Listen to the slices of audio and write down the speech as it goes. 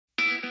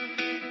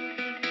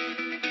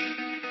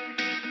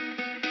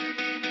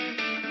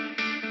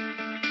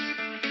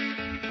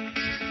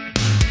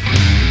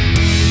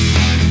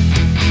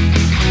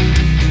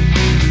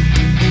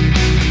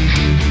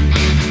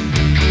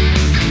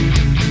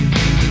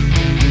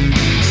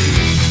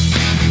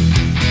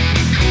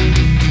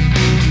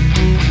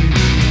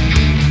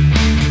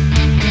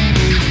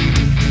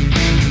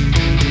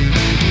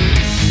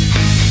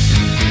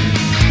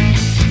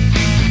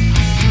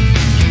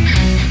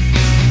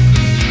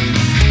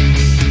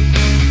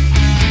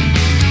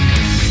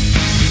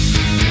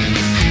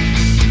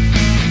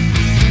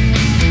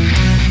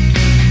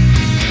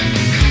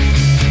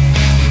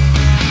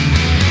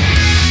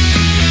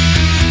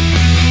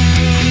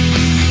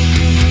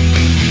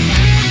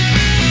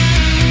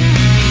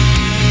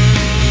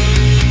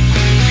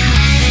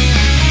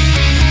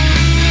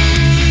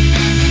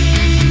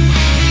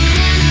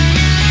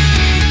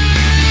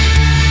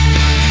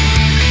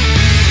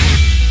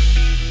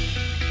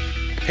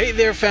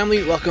there,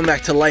 family. Welcome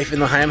back to Life in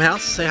the Higham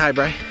house. Say hi,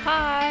 Bray.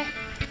 Hi.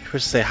 You're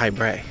supposed to say hi,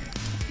 Bray.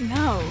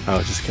 No.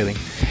 Oh, just kidding.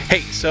 Hey,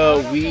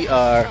 so we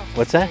are...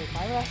 What's that?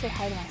 Why would I say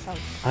hi to myself?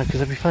 Because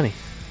that'd be funny.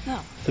 No.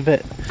 It's a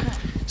bit. No.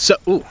 So,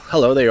 ooh,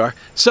 hello, there you are.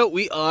 So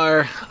we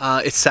are,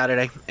 it's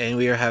Saturday, and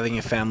we are having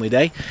a family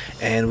day,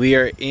 and we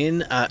are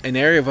in an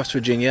area of West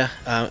Virginia.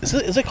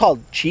 Is it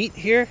called Cheat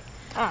here?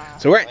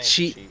 So we're at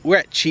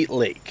Cheat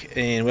Lake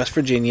in West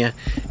Virginia,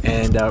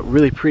 and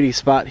really pretty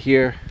spot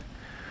here.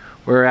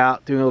 We're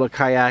out doing a little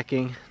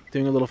kayaking,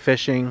 doing a little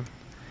fishing,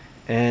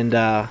 and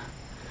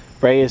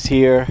Bray is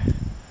here,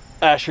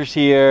 Asher's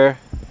here,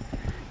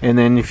 and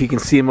then if you can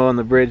see him on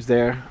the bridge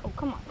there,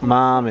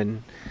 Mom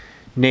and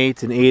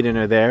Nate and Aiden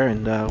are there,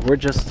 and we're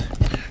just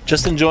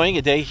enjoying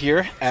a day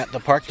here at the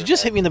park. Did you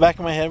just hit me in the back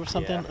of my head or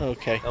something? Yeah,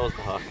 okay. That was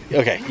the hawk.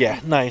 Okay, yeah,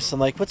 nice. I'm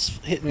like, what's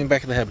hitting me in the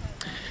back of the head?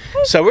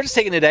 So we're just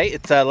taking a day.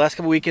 It's the last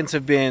couple weekends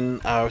have been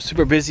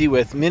super busy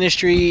with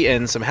ministry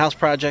and some house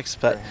projects,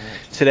 but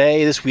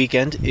today, this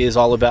weekend, is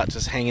all about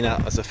just hanging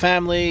out as a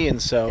family,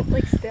 and so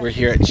we're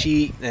here at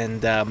Cheat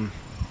and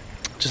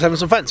just having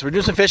some fun. So we're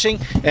doing some fishing.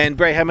 And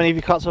Bray, how many have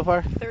you caught so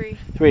far? 3.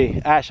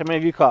 3. Ash, how many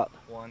have you caught?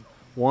 1.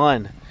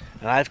 1.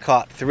 And I've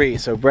caught 3.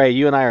 So Bray,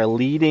 you and I are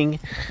leading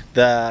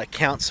the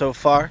count so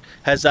far.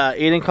 Has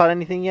Aiden caught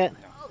anything yet? No.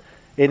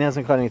 Aiden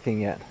hasn't caught anything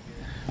yet.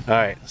 All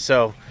right,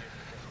 so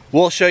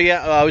we'll show you.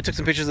 We took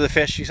some pictures of the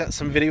fish. You got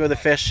some video of the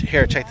fish.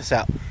 Here, check this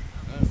out.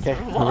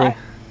 Okay,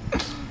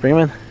 bring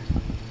him in.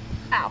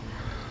 Ow.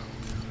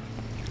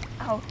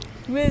 Ow.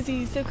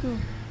 Wizzy, so cool.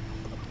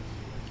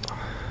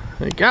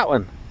 You got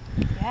one.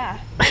 Yeah.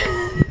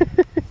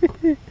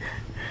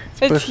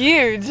 It's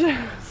huge.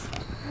 I'm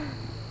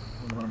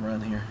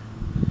around here.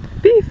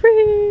 Be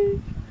free.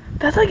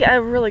 That's like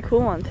a really cool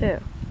one too.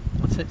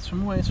 Let's hit.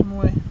 Swim away. Swim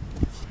away.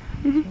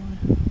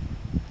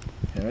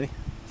 Okay, ready?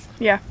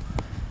 Yeah.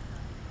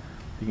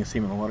 You can see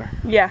him in the water.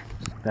 Yeah.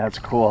 That's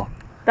cool.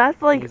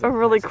 That's like a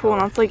really cool one.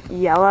 That's like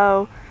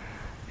yellow.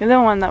 The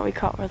other one that we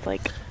caught was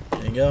like.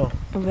 There you go.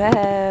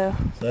 Whoa.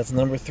 So that's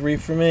number 3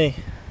 for me.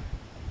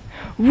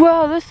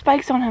 Whoa, those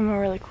spikes on him are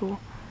really cool.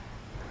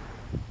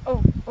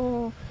 Oh,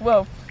 oh,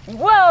 whoa,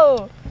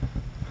 whoa!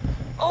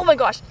 Oh my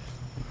gosh.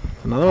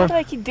 Another How one? do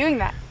I keep doing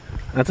that?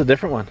 That's a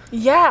different one.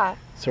 Yeah.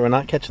 So we're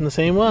not catching the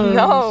same ones.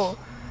 No.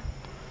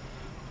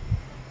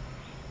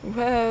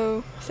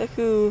 Whoa, so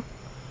cool.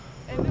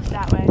 It moves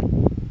that way.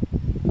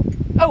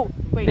 Oh,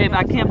 wait. Babe, no,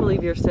 I can't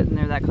believe you're sitting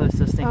there that close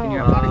to thinking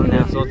you're Oh. on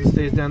now. So it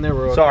stays down there.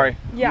 We're okay. Sorry.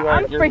 Yeah,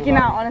 I'm freaking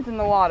out when it's in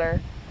the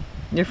water.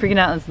 You're freaking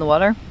out it's in the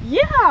water?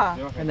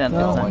 Yeah. And then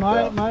No,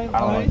 it's my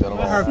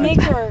heart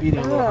Snakes are beating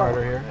a little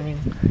harder here. I mean,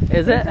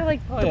 Is it? They're like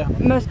oh yeah.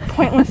 the most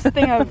pointless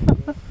thing of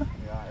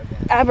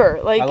ever.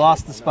 Like, I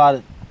lost the spot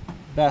at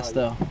best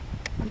though.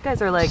 You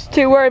guys are like,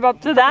 too worried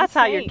about. so that's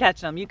how you're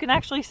catching them. You can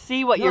actually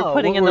see what you're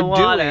putting in the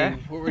water.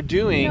 What we're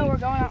doing No, we're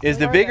going out is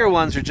the further. bigger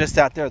ones are just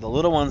out there. The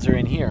little ones are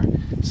in here.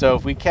 So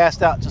if we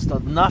cast out just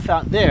enough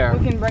out there,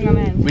 We can bring them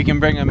in. we can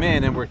bring them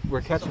in, and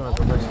we're catching them as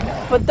we're bringing them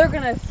out. But they're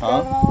gonna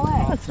scare them all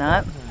away. No, it's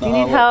not. Do you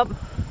need help?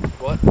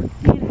 What?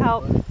 You need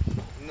help? No,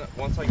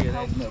 once I get in,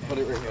 no, put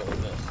it right here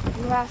like this.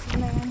 You asked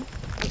me in.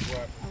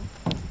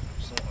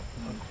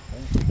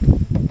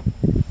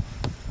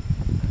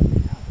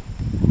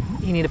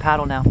 You need a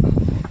paddle now.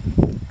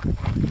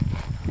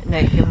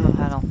 Nate, give him a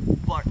paddle.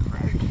 Black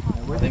crack.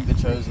 I think The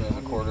Chosen is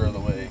a quarter of the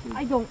way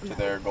I don't to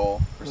their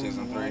goal for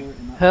season 3.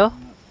 Who?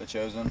 The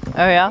Chosen.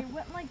 Oh yeah? They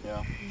went like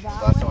Yeah.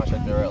 that Last time I way.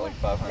 checked, they were at like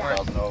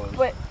 $500,000.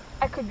 But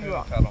I could be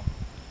wrong. Paddle.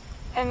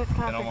 And it's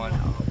kind of one.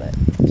 freaking out, but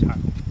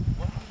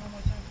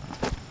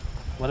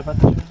What about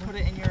the? Put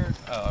it in your.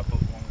 Oh, I put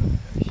one.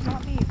 should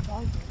not be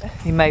vlogging this.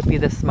 He might be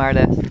the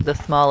smartest, the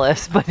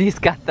smallest, but he's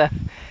got the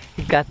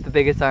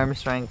biggest arm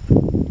strength.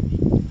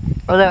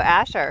 Although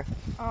Asher.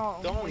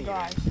 Oh my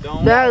gosh.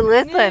 Don't. No,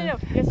 listen. Yes,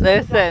 we went to the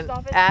Listen, doctor's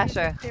office,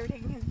 Asher. They were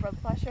taking his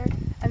blood pressure,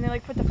 and they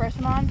like put the first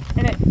one on,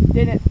 and it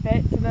didn't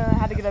fit, so then I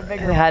had to get a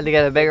bigger I one. had to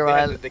get a bigger They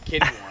had one. the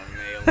kiddie one,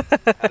 and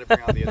they had to bring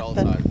out the adult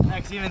size.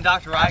 Next, even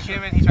Dr. Rye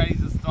came in, he tried to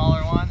use the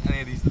smaller one, and they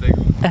had to use the bigger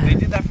one. They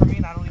did that for me,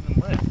 and I don't even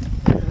lift.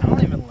 I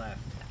don't even lift.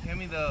 Hand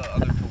me the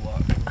other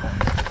toolbox.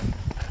 Hand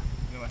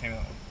me that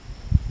one.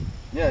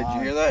 Yeah, did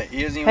you hear that?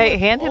 He doesn't even Hey, lift.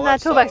 hand him All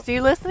that toolbox. stuff- Do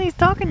you listen? He's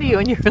talking to you,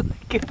 and you're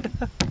like.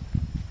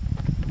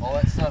 All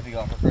that stuff he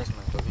got for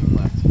Christmas doesn't even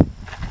lift.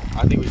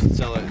 I think we should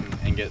sell it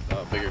and get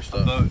bigger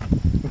stuff. A boat.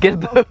 Get a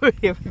boat.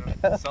 Here we go.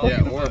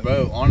 Yeah, or a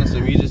boat. Honestly,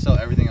 we just sell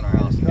everything in our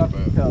house and get a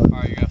boat.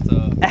 Alright, you have to...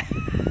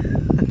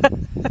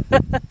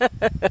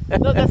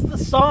 No, that's the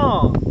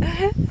song.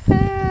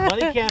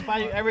 Money can't buy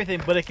you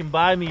everything, but it can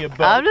buy me a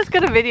boat. I'm just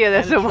gonna video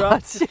this and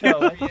watch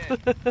you.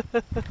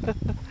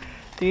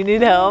 Do you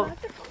need help?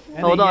 And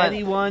Hold a on.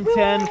 Yeti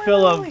 110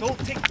 fill of. Don't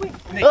take quick.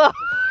 Ugh.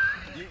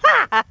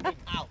 Ow,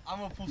 I'm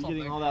gonna pull something.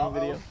 Getting all that on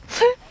video.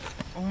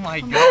 Oh my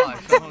gosh,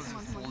 I almost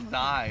just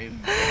died.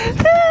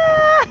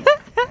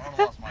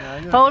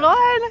 Hold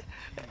on.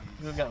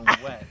 You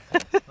got wet.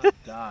 Not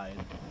died.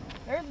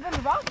 There's been a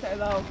rock there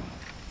though.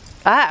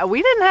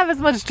 We didn't have as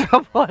much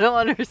trouble. I don't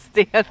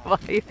understand why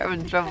you're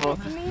having trouble.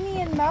 It's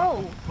Mimi and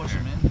Mo. Push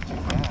him in too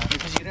fast.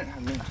 Because you didn't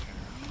have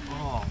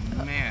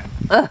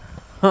I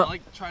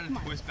like trying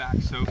to twist back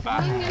so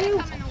fast.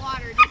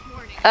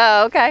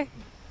 Oh, okay.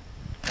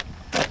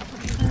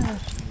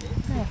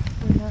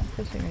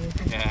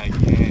 Yeah,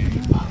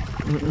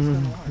 yeah.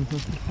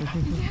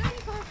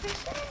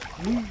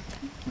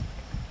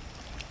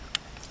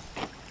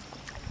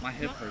 My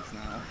hip hurts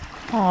now.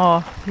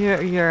 Oh,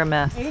 you're a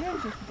mess.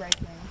 Aiden's just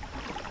breaking.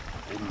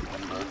 Aiden's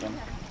been broken.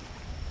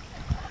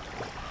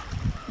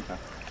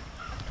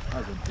 That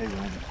was a big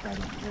one.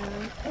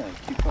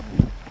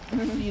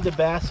 See the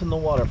bass in the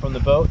water from the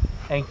boat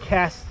and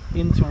cast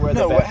into where the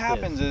bass is. No, what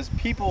happens is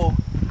people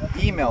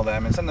email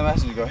them and send the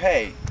message and go,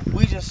 hey,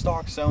 we just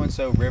stocked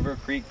so-and-so river,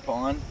 creek,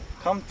 pond.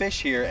 Come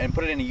fish here and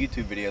put it in a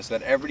YouTube video so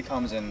that everybody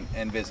comes in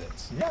and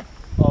visits. Yeah.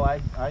 Oh, I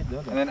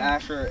know that. And then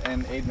Asher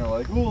and Aiden are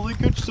like, oh, they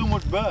catch so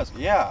much bass.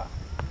 Yeah.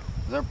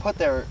 They're put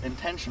there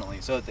intentionally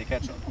so that they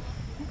catch them.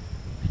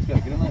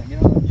 Get on that,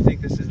 get on that. You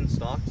think this isn't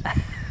stocked?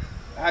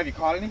 Have you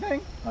caught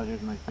anything? Oh,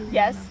 there's my food.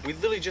 Yes. We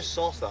literally just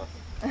saw stuff.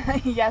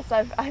 Yes,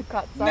 I've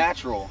caught some.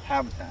 Natural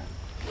habitat.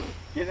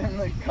 Get in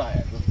the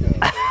kayak, let's go.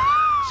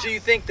 So you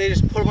think they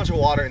just put a bunch of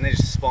water and they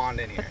just spawned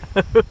in here?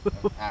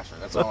 Asher,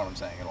 that's not what I'm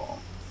saying at all.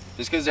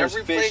 Just because there's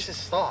Every fish. place is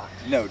stocked.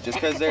 No, just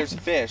because there's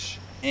fish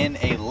in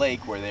a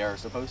lake where they are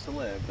supposed to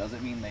live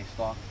doesn't mean they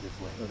stocked this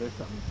Oh, lake. there's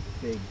something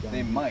big down They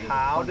here. might.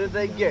 How did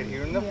they get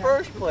here in the Yeah.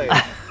 first place?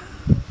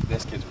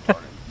 This kid's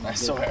retarded. I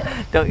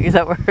swear. Don't use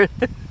that word.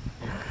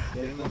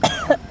 He's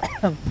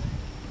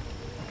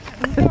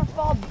gonna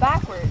fall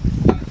backwards.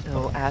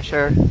 Oh,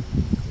 Asher.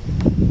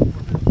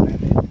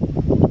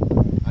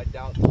 I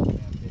doubt this is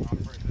man-made. I'm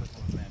pretty sure this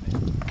one's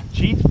man-made.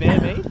 Cheats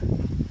man-made?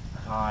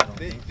 Oh, I don't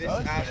This, think this, so.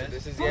 Asher,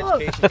 this is the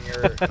education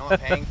you're not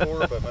paying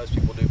for, but most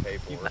people do pay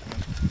for.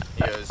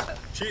 He goes,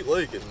 Cheat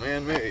Lake is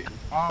man-made.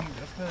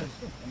 Just because.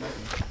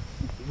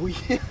 We.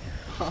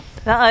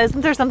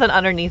 Isn't there something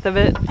underneath of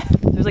it?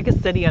 There's like a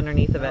city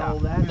underneath of it.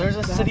 There's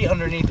a city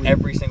underneath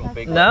every single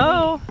big lake.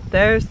 No,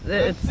 there's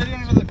it's Sitting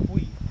under the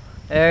queen.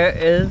 there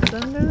is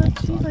under the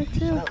cheese like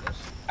too.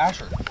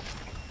 Asher.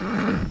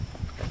 I'm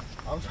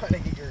trying to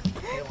get your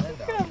tail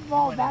end out. gonna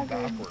fall You went in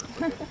backwards.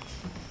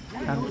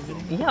 backwards.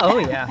 Yeah, oh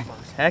yeah.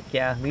 Heck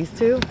yeah. These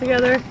two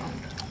together.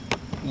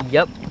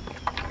 Yup.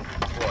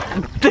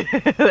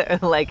 They're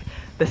like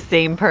the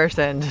same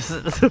person,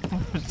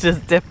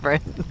 just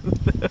different.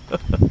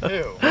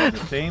 Ew.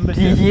 Same but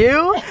different.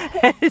 You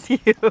and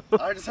you.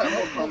 I just have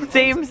more common sense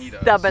Same than he does.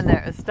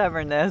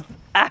 stubbornness.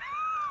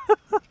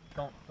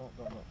 Don't.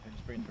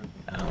 Just bring it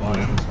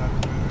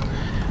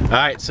through. All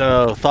right,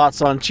 so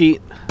thoughts on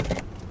cheat?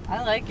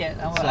 I like it.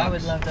 I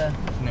would love to.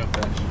 No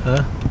fish.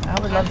 Huh? I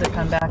would love to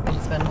come back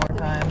and spend more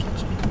time.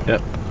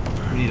 Yep.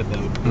 We need a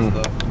boat.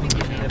 We do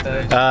need a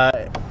boat.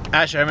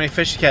 Asher, how many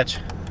fish did you catch?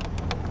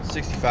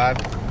 65.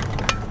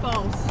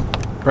 False.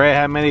 Ray,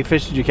 how many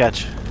fish did you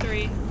catch?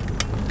 3.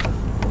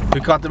 Who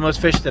caught the most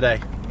fish today?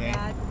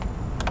 Dad.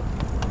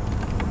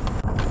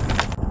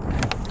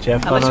 Did you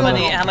have How fun much on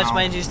money? How much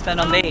money did you spend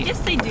on bait? Yes,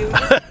 they do.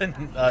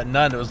 that?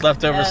 None. It was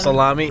leftover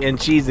salami and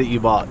cheese that you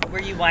bought.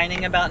 Were you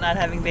whining about not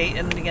having bait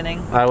in the beginning?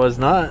 I was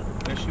not.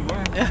 Yes, you were.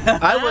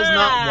 I was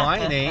not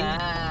whining.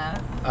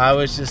 I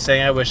was just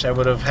saying I wish I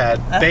would have had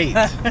bait.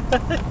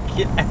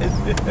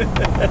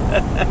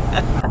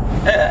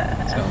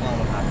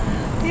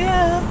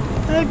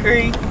 Yeah, I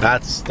agree.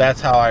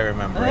 That's how I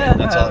remember it.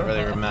 That's all that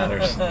really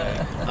matters.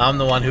 I'm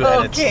the one who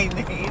edits. Okay,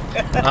 Nate.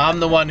 I'm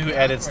the one who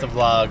edits the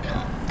vlog.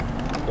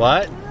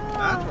 What?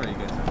 That's where you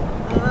get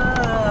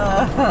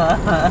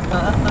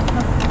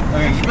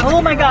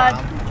Oh my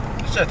god.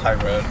 It's a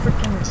tight road.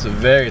 It's a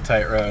very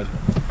tight road.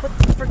 Put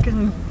the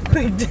freaking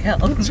thing down.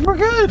 We're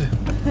good.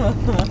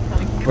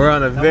 We're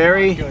on a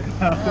very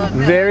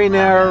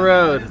narrow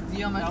road.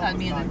 You almost had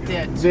me in a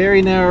ditch.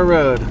 Very narrow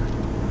road.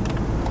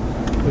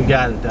 We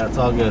got it. That's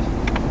all good.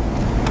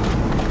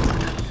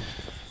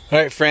 All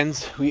right,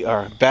 friends, we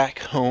are back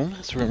home.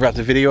 So we're gonna wrap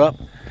the video up.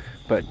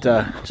 But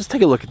just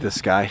take a look at this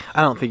sky.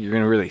 I don't think you're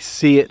gonna really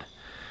see it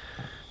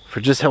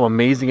for just how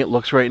amazing it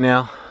looks right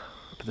now.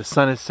 But the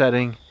sun is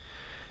setting,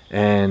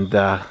 and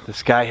the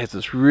sky has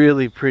this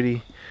really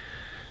pretty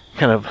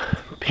kind of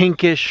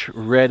pinkish,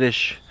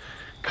 reddish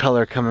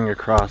color coming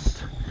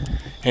across.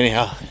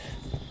 Anyhow,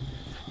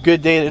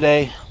 good day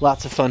today.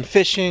 Lots of fun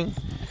fishing,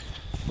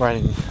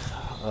 riding,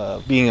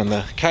 being on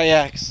the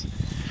kayaks.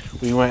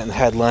 We went and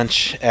had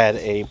lunch at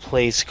a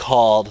place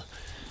called,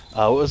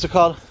 what was it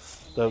called?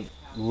 The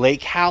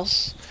Lake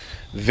House.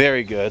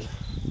 Very good.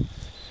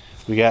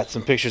 We got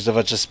some pictures of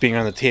us just being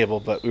on the table,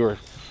 but we were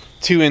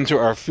too into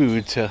our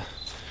food to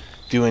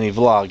do any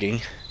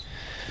vlogging.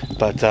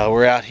 But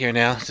we're out here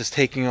now, just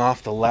taking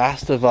off the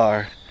last of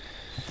our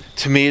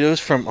tomatoes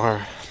from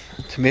our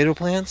tomato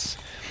plants.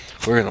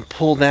 We're gonna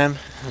pull them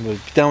and we'll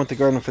be done with the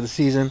garden for the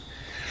season.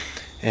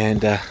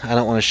 And I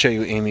don't want to show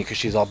you Amy because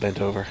she's all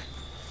bent over.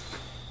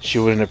 She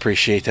wouldn't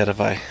appreciate that if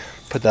I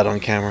put that on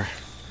camera.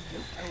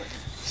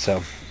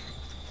 So,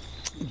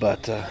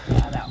 but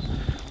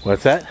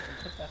what's that?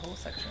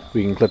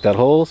 We can clip that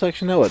whole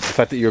section out. What, the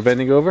fact that you're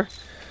bending over?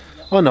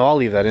 Oh no, I'll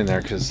leave that in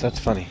there because that's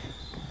funny.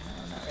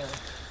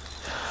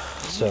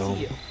 So,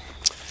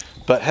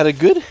 But had a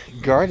good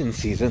garden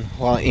season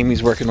while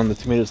Amy's working on the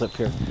tomatoes up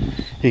here.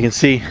 You can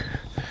see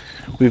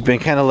we've been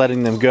kind of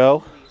letting them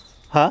go.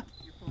 Huh?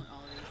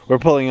 We're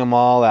pulling them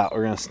all out.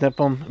 We're going to snip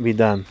them and be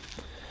done.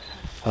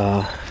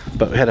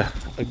 But we had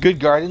a good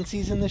garden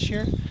season this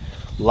year.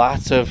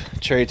 Lots of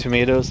cherry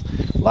tomatoes.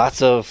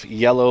 Lots of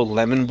yellow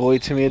lemon boy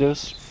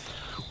tomatoes.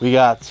 We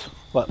got,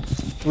 what,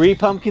 3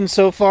 pumpkins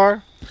so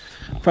far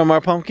from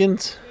our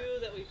pumpkins? 2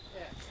 that we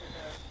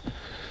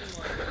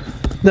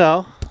picked.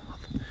 No.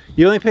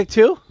 You only picked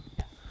 2?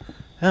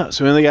 Oh,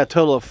 so we only got a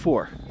total of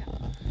 4.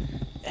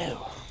 Ew.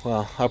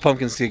 Well, our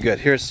pumpkins did good.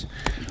 Here's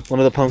one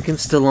of the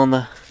pumpkins still on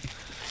the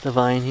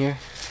vine here.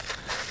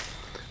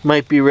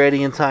 Might be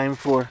ready in time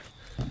for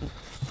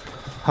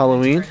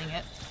Halloween. Turning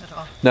it at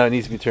all. No, it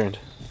needs to be turned.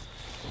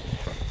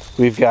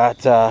 We've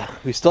got,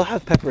 we still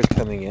have peppers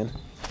coming in.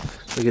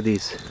 Look at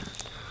these.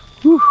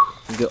 Whew.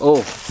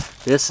 Oh,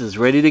 this is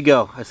ready to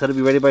go. I said it'd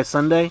be ready by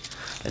Sunday.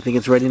 I think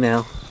it's ready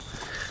now.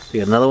 We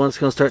got another one that's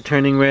gonna start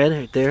turning red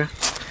right there.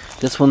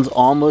 This one's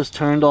almost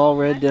turned all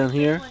red down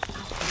here.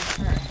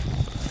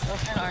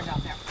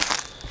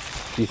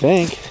 You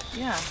think?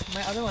 Yeah,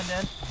 my other one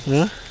did.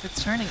 Yeah?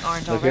 It's turning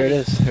orange Look, already. there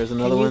it is. There's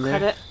another one there.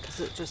 Can you cut it? Because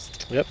it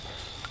just... Yep.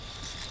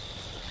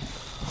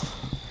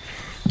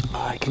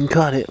 I can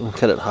cut it. We'll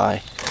cut it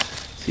high.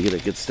 So you get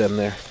a good stem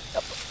there.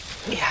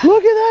 Yeah.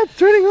 Look at that!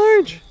 Turning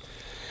orange!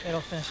 It'll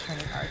finish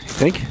turning orange.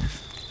 Think?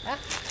 Yeah,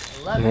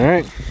 I love it.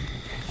 Alright.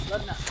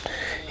 Love that.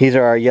 These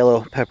are our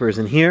yellow peppers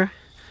in here.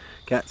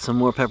 Got some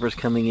more peppers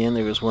coming in.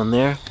 There was one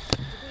there.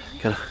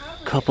 Got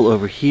a couple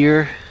over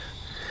here.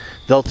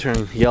 They'll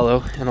turn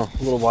yellow in a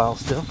little while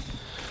still.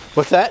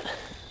 What's that? I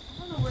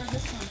don't know where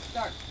this one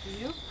starts.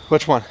 Do you?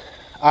 Which one?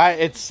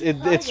 It's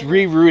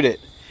rerouted.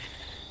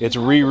 It's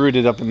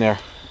rerouted up in there.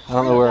 I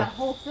don't know where. That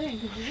whole thing,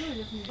 because you really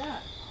just need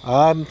that.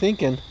 I'm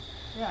thinking.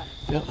 Yeah.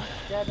 Yep.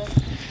 Yeah, that's...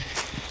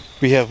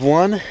 We have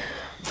one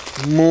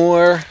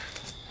more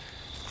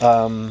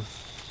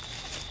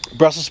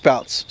Brussels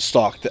sprouts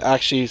stalk that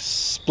actually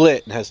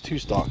split and has 2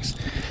 stalks,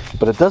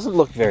 but it doesn't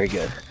look very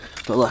good.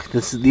 But look,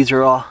 these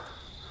are all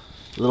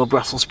little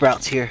Brussels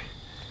sprouts here,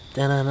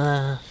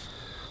 da-da-da,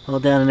 all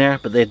down in there.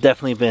 But they've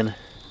definitely been,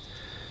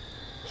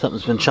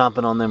 something's been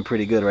chomping on them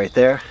pretty good right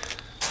there.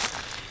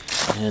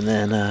 And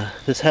then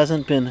this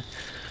hasn't been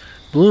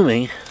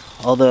blooming,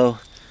 although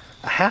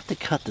I have to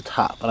cut the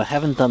top, but I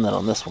haven't done that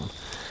on this one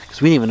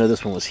because we didn't even know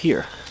this one was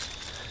here.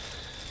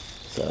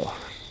 So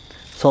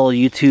it's all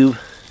YouTube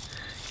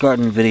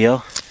garden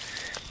video.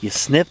 You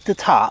snip the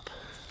top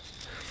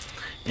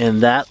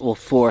and that will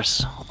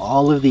force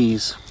all of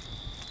these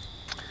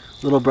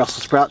little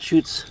Brussels sprout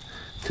shoots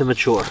to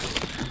mature.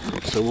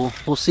 So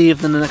we'll see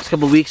if in the next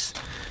couple of weeks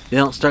they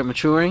don't start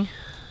maturing.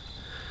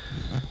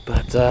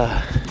 But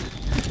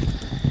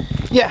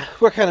yeah,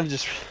 we're kind of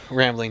just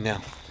rambling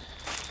now.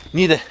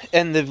 Need to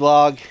end the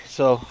vlog,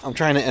 so I'm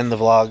trying to end the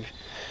vlog.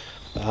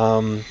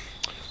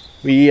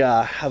 We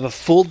have a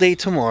full day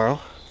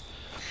tomorrow,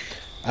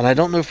 and I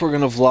don't know if we're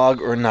gonna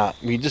vlog or not.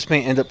 We just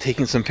may end up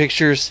taking some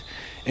pictures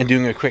and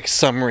doing a quick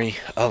summary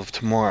of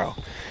tomorrow,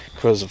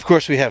 because of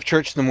course we have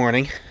church in the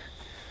morning,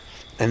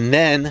 and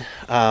then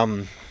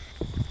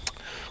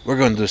we're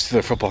going to do a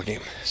Steeler football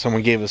game.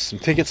 Someone gave us some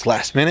tickets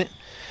last minute.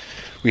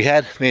 We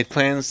had made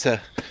plans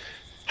to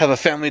have a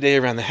family day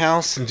around the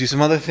house and do some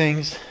other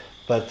things,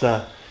 but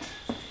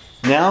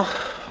now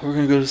we're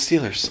gonna go to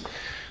Steelers,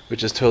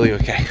 which is totally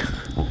okay.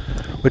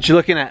 What you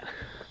looking at?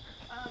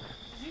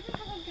 Did you get a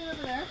pumpkin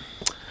over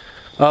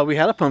there? We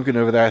had a pumpkin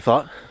over there, I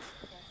thought.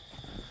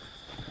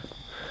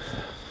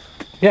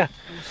 Yeah,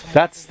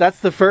 that's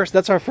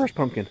our first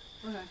pumpkin.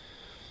 Okay.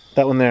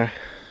 That one there.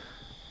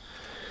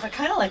 I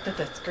kind of like that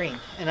that's green,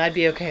 and I'd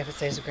be okay if it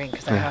stays green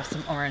because I have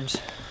some orange,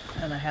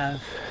 and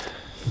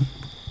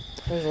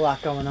there's a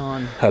lot going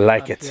on. I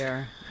like up it.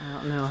 Here. I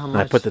don't know how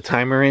much. I put the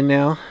timer in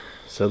now,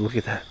 so look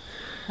at that.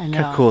 I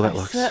know. How cool that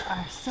looks.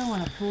 I still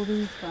want to pull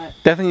these, but...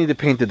 Definitely need to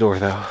paint the door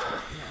though.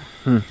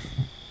 And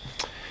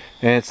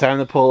it's time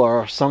to pull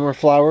our summer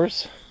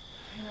flowers.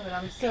 I know, but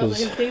I'm still...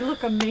 They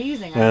look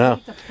amazing. I know.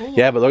 Need to pull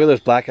Yeah, them. but look at those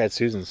black-eyed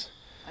Susans.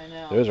 I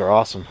know. Those are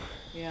awesome.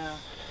 Yeah.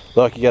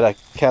 Look, you got a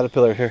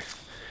caterpillar here.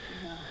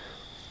 Yeah.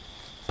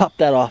 Pop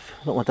that off.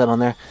 I don't want that on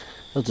there.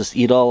 They'll just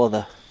eat all of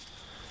the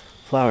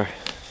flower.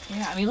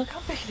 Yeah, I mean, look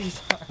how big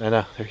these are. I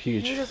know, they're They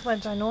huge. just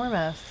went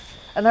ginormous.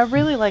 And I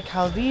really like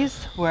how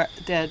these were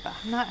dead, but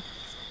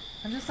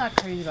I'm just not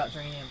crazy about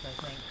geraniums,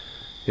 I think.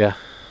 Yeah.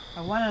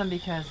 I wanted them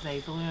because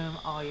they bloom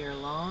all year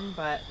long,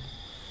 but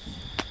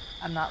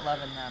I'm not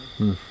loving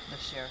them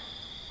this year.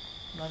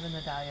 Loving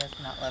the dahlias,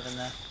 not loving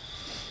the...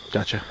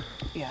 Gotcha.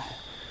 Yeah.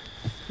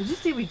 Did you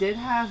see we did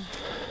have...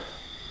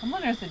 I'm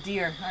wondering if the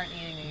deer aren't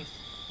eating these.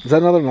 Is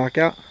that another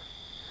knockout?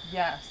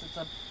 Yes, it's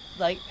a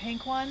light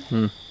pink one.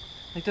 Hmm.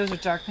 Like those are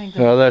dark pink.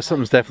 Oh, there's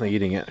something's definitely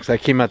eating it. Because I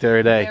came out the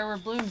other day. There were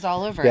blooms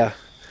all over. Yeah.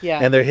 Yeah.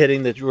 And they're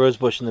hitting the rose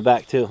bush in the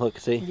back too. Look,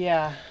 see?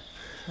 Yeah.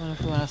 I wonder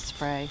if we want to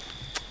spray.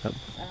 Yep.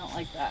 I don't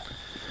like that.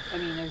 I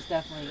mean, there's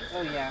definitely...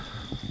 Oh, yeah.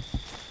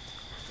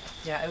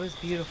 Yeah, it was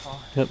beautiful.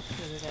 Yep.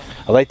 the other day.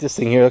 I like this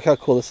thing here. Look how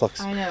cool this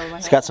looks. I know.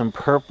 It's got some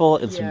purple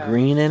and some Yeah.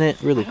 green in it.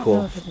 Really I don't cool.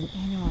 know if it's an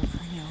annual or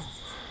perennial.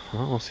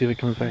 Well, we'll see if it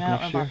comes back I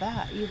don't next know year.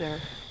 about that either.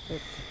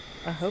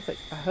 I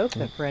hope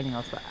they're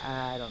perennials, but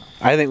I don't know.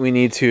 I think we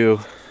need to.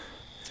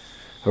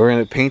 We're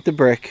gonna paint the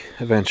brick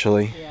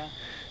eventually, Yeah.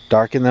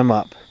 darken them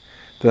up.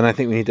 Then I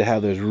think we need to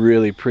have those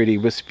really pretty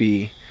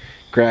wispy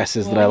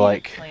grasses that I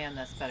like. Plan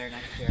this better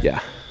next year. Yeah,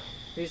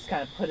 We just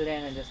kind of put it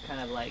in and just kind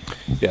of like.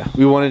 yeah.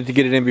 We wanted to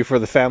get it in before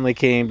the family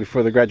came,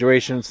 before the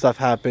graduation stuff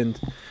happened.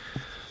 And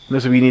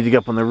this we need to get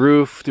up on the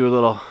roof, do a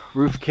little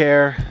roof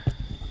care.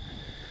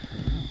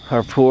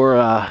 Our poor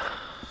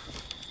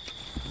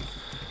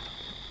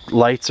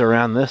lights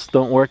around this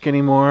don't work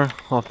anymore.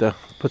 We'll have to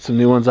put some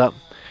new ones up.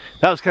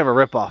 That was kind of a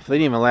rip-off. They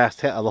didn't even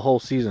last the whole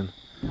season.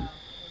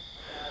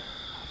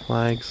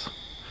 Flags.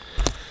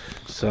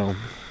 So,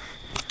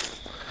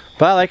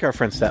 but I like our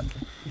front step.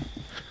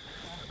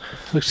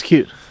 Looks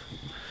cute.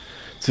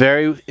 It's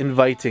very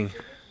inviting.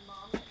 Mom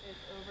is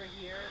over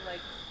here, like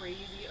crazy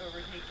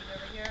overtaking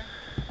over here.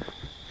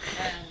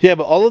 And Yeah,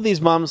 but all of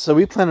these mums, so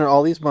we planted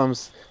all these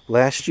mums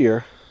last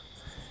year,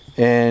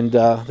 and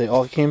they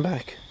all came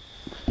back.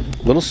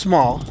 A little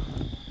small,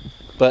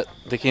 but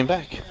they came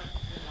back.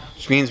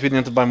 Which means we didn't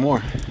have to buy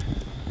more.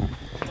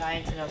 I'm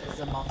dying to know if this is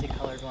a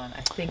multicolored one.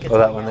 I think it's Oh,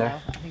 that all one yellow.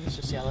 there? I think it's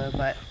just yellow,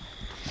 but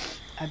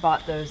I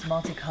bought those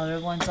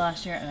multicolored ones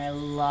last year and I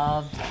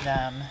loved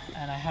them,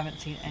 and I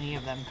haven't seen any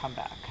of them come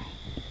back.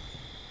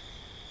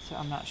 So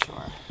I'm not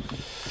sure.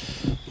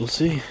 We'll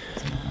see.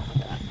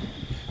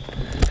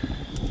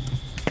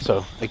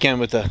 So again,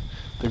 with the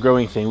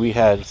growing thing, we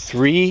had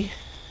 3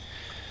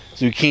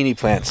 zucchini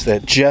plants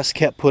that just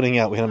kept putting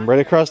out. We had them right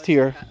across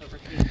here.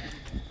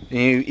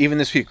 And even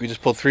this week, we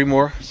just pulled 3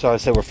 more. So I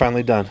said we're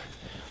finally done.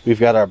 We've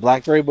got our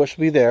blackberry bush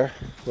will be there.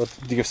 We'll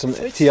have to give some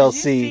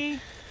TLC.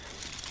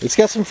 It's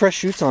got some fresh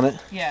shoots on it.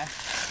 Yeah.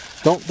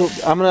 Don't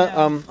I'm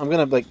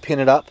gonna like pin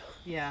it up.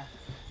 Yeah.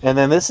 And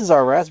then this is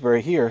our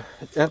raspberry here.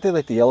 Aren't they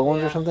like the yellow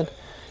ones or Yeah. something?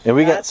 And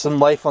we got That's- some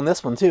life on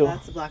this one too.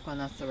 That's the black one,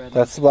 that's the red one.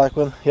 That's the black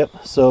one.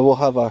 Yep. So we'll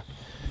have our.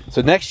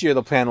 So next year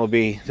the plan will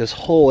be this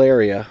whole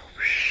area.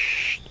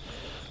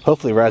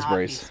 Hopefully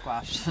raspberries.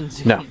 Squash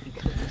and No.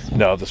 zucchini.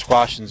 No, the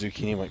squash and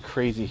zucchini went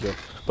crazy here.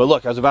 But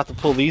look, I was about to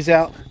pull these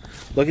out.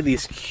 Look at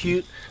these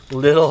cute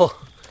little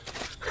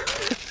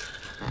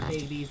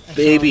Babies.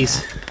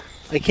 babies.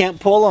 I can't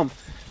pull them.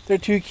 They're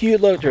too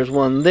cute. Look, there's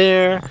one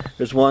there.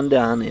 There's one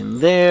down in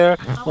there.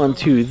 One,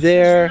 2 You're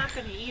there. not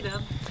going to eat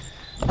them.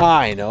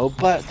 I know,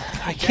 but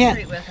I can't.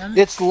 Decorate with them.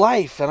 It's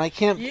life, and I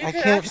can't. You I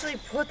could can't. actually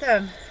put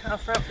them out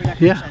front for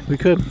decoration. Yeah, we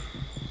could.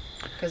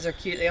 Because they're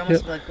cute. They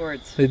almost look like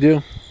gourds. They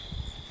do.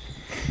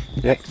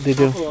 Yep, they I'll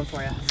do. pull them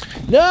for you.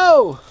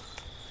 No!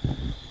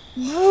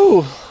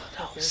 No!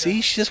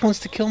 See, she just wants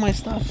to kill my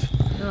stuff.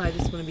 No, I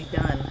just want to be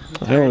done.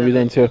 I want to be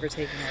done too.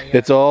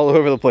 It's all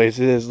over the place.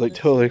 It is like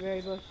totally.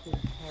 Very bush is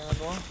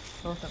terrible.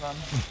 Both of them.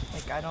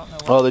 Like, I don't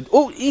know what.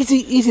 Oh, easy,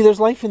 easy. There's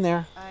life in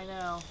there. I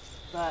know.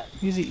 But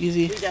Easy,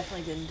 easy. we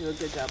definitely didn't do a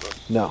good job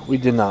of No, we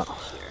did not.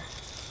 here.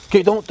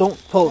 Okay, don't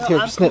pull. No, Here,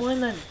 I'm snip.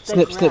 pulling the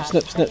Snip, snip, grass.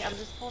 snip, snip. I'm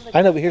just pulling the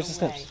I know, but grass here's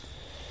the away snips.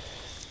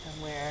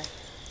 Somewhere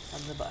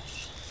from the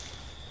bush.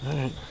 All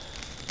right.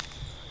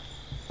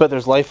 But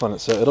there's life on it,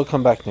 so it'll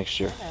come back next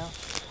year. I know.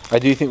 I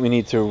do think we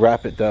need to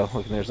wrap it though.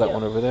 Look, there's that Yeah.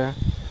 one over there.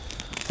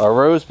 Our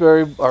rose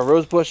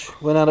bush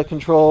went out of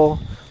control.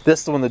 This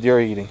is the one the deer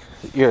are eating.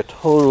 The deer are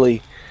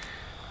totally.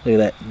 Look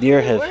at that. Deer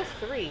Wait, have. where's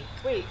 3?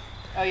 Wait.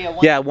 Oh yeah. One.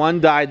 Yeah, one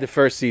died the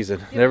first season.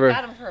 Yeah, we Never.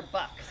 got them for a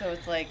buck, so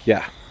it's like.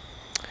 Yeah.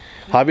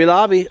 Hobby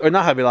Lobby, or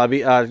not Hobby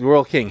Lobby,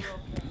 Royal King.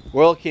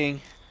 Royal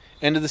King,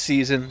 end of the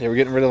season. They were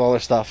getting rid of all their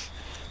stuff.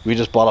 We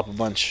just bought up a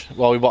bunch.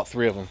 Well, we bought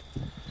 3 of them.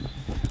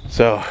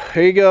 So,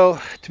 here you go.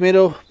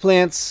 Tomato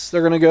plants,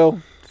 they're going to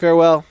go.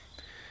 Farewell.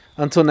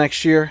 Until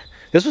next year.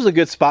 This was a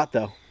good spot,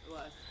 though. It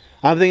was.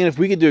 I'm thinking if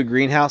we could do a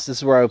greenhouse, this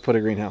is where I would put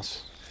a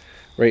greenhouse.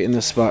 Right in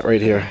this spot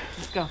right here.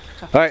 Let's go. All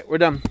right, we're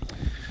done.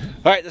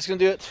 All right, that's going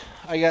to do it.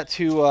 I got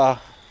to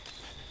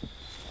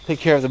take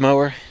care of the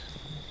mower.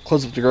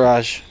 Close up the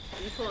garage.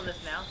 Are you pulling this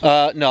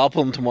now? No, I'll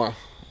pull them tomorrow.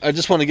 I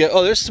just want to get.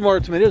 Oh, there's some more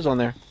tomatoes on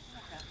there.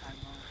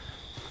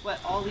 What,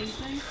 all these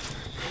things?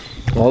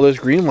 All those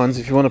green ones.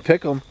 If you want to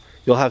pick them,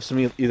 you'll have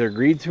some either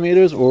green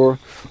tomatoes or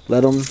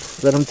let them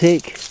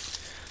take.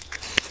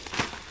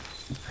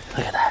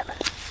 Look at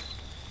that.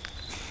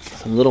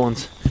 Some little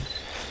ones.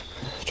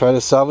 Try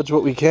to salvage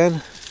what we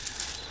can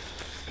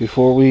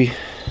before we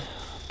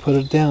put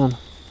it down.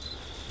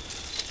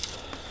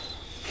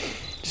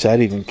 See,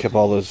 I'd even kept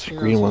all those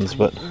green ones,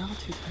 but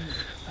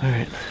all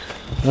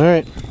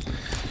right.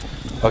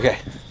 Okay.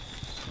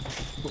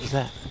 What was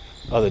that?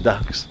 Oh, the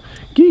ducks.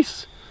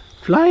 Geese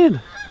flying.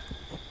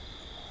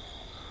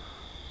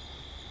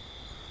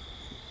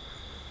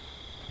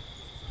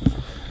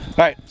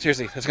 All right,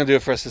 seriously, that's gonna do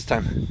it for us this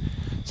time.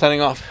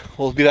 Signing off.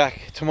 We'll be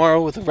back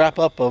tomorrow with a wrap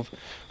up of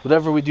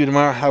whatever we do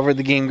tomorrow, however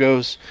the game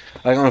goes.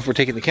 I don't know if we're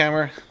taking the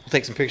camera. We'll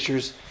take some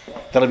pictures.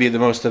 That'll be the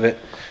most of it.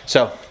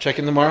 So check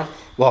in tomorrow.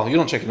 Well, you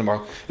don't check in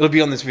tomorrow. It'll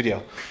be on this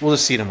video. We'll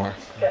just see you tomorrow.